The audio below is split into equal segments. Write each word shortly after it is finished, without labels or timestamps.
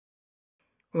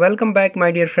Welcome back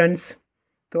my dear friends.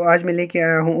 तो आज मैं लेके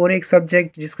आया हूँ और एक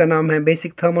सब्जेक्ट जिसका नाम है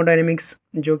बेसिक थर्मोडायनेमिक्स,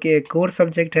 जो कि एक कोर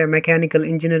सब्जेक्ट है मैकेनिकल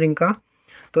इंजीनियरिंग का।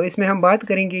 तो इसमें हम बात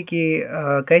करेंगे कि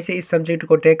कैसे इस सब्जेक्ट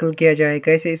को टैकल किया जाए,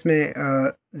 कैसे इसमें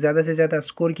ज़्यादा से ज़्यादा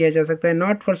स्कोर किया जा सकता है।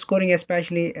 Not for scoring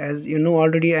specially, as you know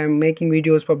already I am making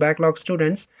videos for backlog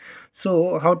students.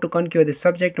 So how to conquer this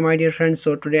subject my dear friends.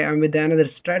 So today I am with another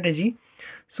strategy.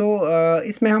 सो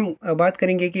इसमें हम बात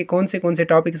करेंगे कि कौन से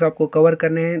topics आपको cover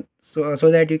करने हैं, so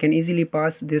that you can easily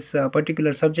pass this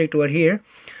particular subject over here.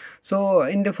 So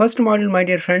in the first module, my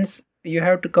dear friends, you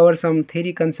have to cover some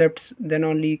theory concepts, then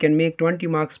only you can make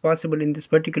 20 marks possible in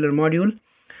this particular module.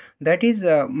 That is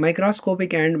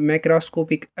microscopic and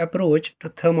macroscopic approach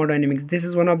to thermodynamics. This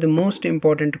is one of the most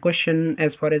important question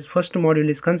as far as first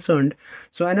module is concerned.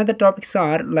 So another topics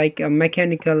are like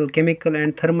mechanical, chemical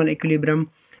and thermal equilibrium,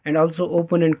 and also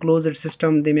open and closed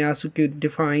system. They may ask you to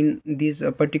define these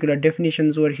particular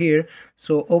definitions over here.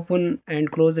 So open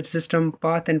and closed system,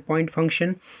 path and point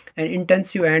function, and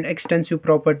intensive and extensive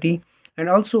property.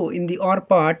 And also in the OR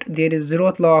part there is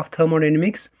zeroth law of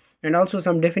thermodynamics, and also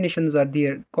some definitions are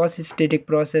there: quasi-static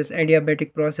process,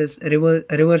 adiabatic process,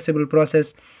 reversible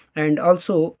process, and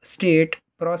also state,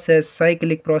 process,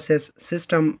 cyclic process,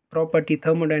 system, property,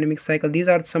 thermodynamic cycle. These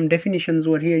are some definitions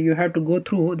over here you have to go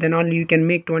through, then only you can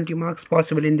make 20 marks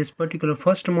possible in this particular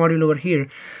first module over here.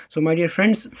 So my dear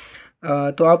friends,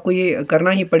 तो आपको ये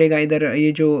करना ही पड़ेगा इधर,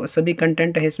 ये जो सभी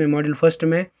content है इसमें मॉड्यूल फर्स्ट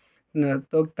में,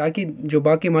 तो ताकि जो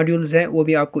बाकी मॉड्यूल्स हैं वो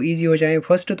भी आपको इजी हो जाए।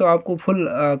 फर्स्ट तो आपको फुल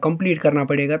कंप्लीट करना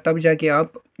पड़ेगा, तब जाके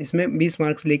आप इसमें 20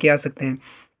 मार्क्स लेके आ सकते हैं।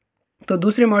 तो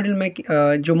दूसरे मॉड्यूल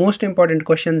में जो मोस्ट इंपॉर्टेंट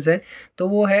क्वेश्चंस है तो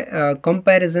वो है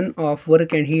comparison of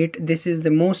work and heat. This is the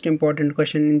most important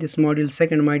question in this module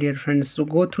second my dear friends. So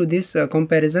go through this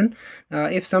comparison.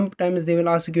 If sometimes they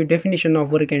will ask you definition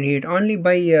of work and heat, only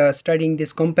by studying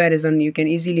this comparison you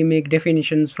can easily make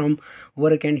definitions from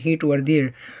work and heat over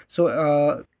there. So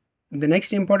the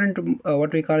next important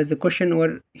what we call is the question over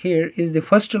here is the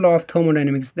first law of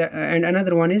thermodynamics, and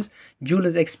another one is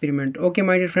Joule's experiment. Okay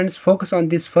my dear friends, focus on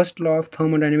this first law of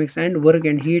thermodynamics and work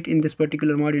and heat in this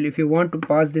particular module if you want to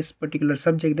pass this particular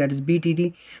subject, that is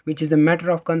BTD, which is the matter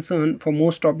of concern for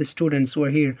most of the students who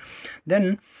are here.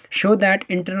 Then show that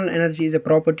internal energy is a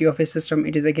property of a system.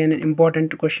 It is again an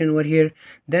important question over here.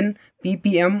 Then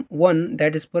ppm1,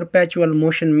 that is perpetual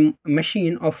motion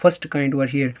machine of first kind over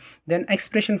here. Then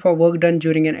expression for work done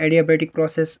during an adiabatic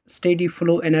process, steady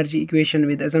flow energy equation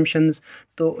with assumptions.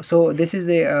 So this is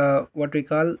the what we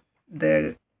call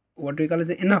is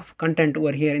the enough content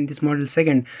over here in this module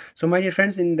second. So my dear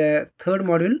friends, in the third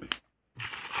module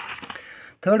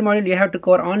you have to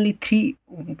cover only 3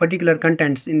 particular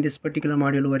contents in this particular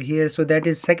module over here. So that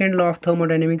is second law of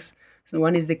thermodynamics. So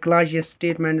one is the Clausius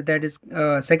statement, that is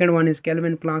second one is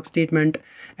Kelvin-Planck statement,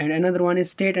 and another one is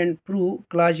state and prove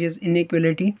Clausius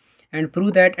inequality, and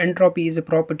prove that entropy is a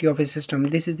property of a system.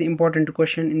 This is the important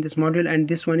question in this module, and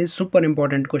this one is super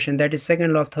important question, that is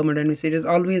second law of thermodynamics. It is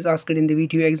always asked in the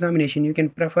VTU examination. You can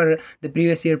prefer the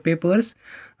previous year papers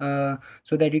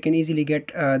so that you can easily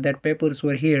get that papers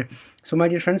over here. So my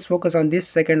dear friends, focus on this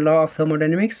second law of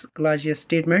thermodynamics, Clausius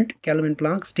statement,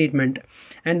 Kelvin-Planck statement.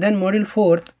 And then module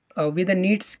 4th, with a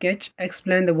neat sketch,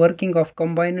 explain the working of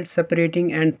combined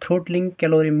separating and throttling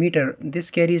calorimeter.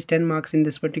 This carries 10 marks in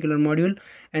this particular module.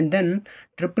 And then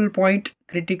triple point,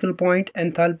 critical point,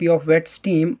 enthalpy of wet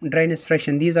steam, dryness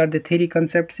fraction. These are the theory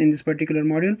concepts in this particular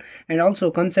module, and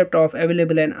also concept of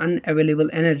available and unavailable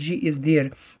energy is there.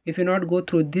 If you not go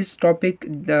through this topic,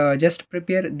 just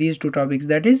prepare these 2 topics,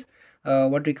 that is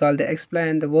what we call the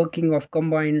explain the working of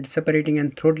combined separating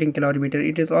and throttling calorimeter.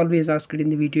 It is always asked in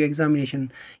the VTU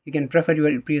examination. You can prefer your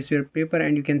previous year paper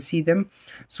and you can see them.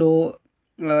 So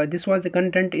this was the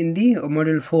content in the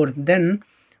module 4th. Then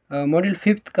module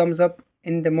 5th comes up.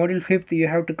 In the module 5th you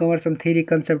have to cover some theory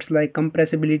concepts like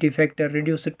compressibility factor,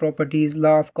 reduced properties,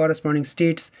 law of corresponding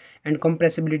states, and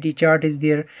compressibility chart is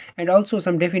there, and also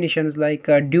some definitions like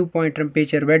dew point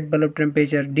temperature, wet bulb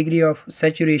temperature, degree of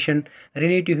saturation,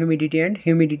 relative humidity, and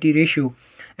humidity ratio.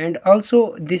 And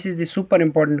also this is the super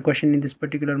important question in this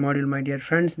particular module my dear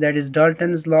friends, that is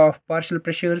Dalton's law of partial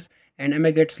pressures and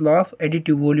Amagat's law of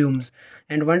additive volumes,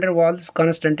 and van der Waals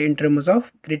constant in terms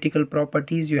of critical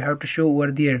properties you have to show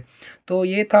over there. तो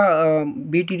ये था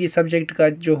BTD subject का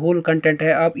जो whole content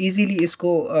है। आप easily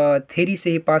इसको theory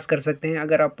से ही पास कर सकते हैं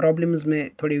अगर आप प्रॉब्लम्स में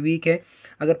थोड़े वीक है।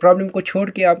 अगर प्रॉब्लम को छोड़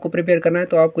के आपको प्रिपेयर करना है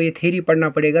तो आपको ये थ्योरी पढ़ना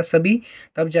पड़ेगा सभी,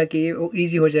 तब जाके ये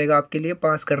ईजी हो जाएगा आपके लिए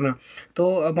पास करना।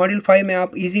 तो मॉड्यूल 5 में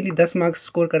आप इजीली 10 मार्क्स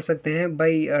स्कोर कर सकते हैं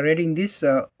by reading this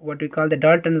what we call the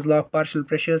Dalton's law of partial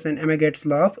pressures and अमागेट्स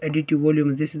law of additive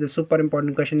volumes. This is the super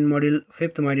important question in module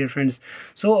 5th, my dear friends.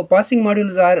 So passing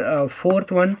modules are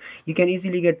fourth one. You can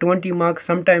easily get 20 marks.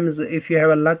 Sometimes if you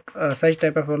have a luck, such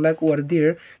type of a luck over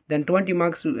there, then 20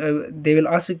 marks they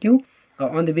will ask you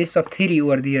on the basis of theory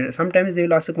over there. Sometimes they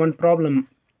will ask one problem,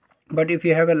 but if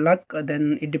you have a luck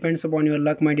then it depends upon your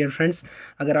luck my dear friends.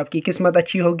 अगर आपकी किस्मत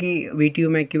अच्छी होगी VTU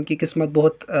में, क्योंकि किस्मत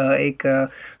बहुत एक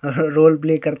रोल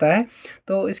प्ले करता है,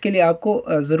 तो इसके लिए आपको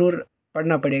ज़रूर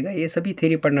पढ़ना पड़ेगा, ये सभी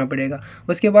थ्योरी पढ़ना पड़ेगा।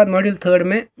 उसके बाद मॉड्यूल 3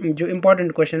 में जो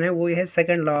इंपॉर्टेंट क्वेश्चन है वो ये है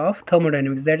second law of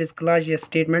thermodynamics, that is Clausius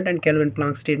statement and kelvin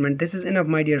Planck statement. This is enough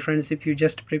my dear friends, if you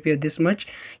just prepare this much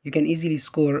you can easily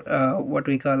score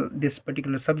what we call this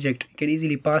particular subject, you can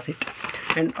easily pass it.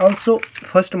 And also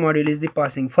first module is the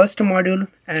passing, first module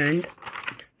and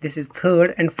this is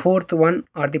third and fourth one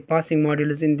are the passing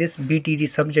modules in this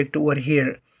BTD subject over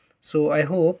here. So I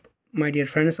hope my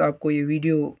dear friends आपको ये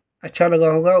video अच्छा लगा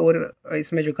होगा और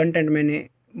इसमें जो content मैंने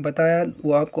बताया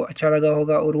वो आपको अच्छा लगा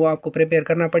होगा और वो आपको प्रिपेयर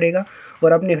करना पड़ेगा।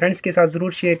 और अपने फ्रेंड्स के साथ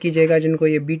ज़रूर शेयर कीजिएगा जिनको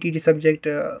ये BTD सब्जेक्ट,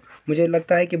 मुझे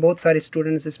लगता है कि बहुत सारे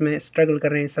स्टूडेंट्स इसमें स्ट्रगल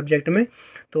कर रहे हैं इस सब्जेक्ट में,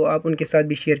 तो आप उनके साथ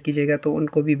भी शेयर कीजिएगा तो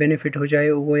उनको भी बेनिफिट हो जाए,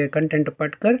 वो ये कंटेंट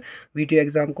पढ़कर वीडियो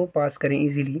एग्ज़ाम को पास करें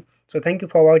easily. So thank you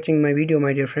for watching my video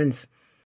my dear friends.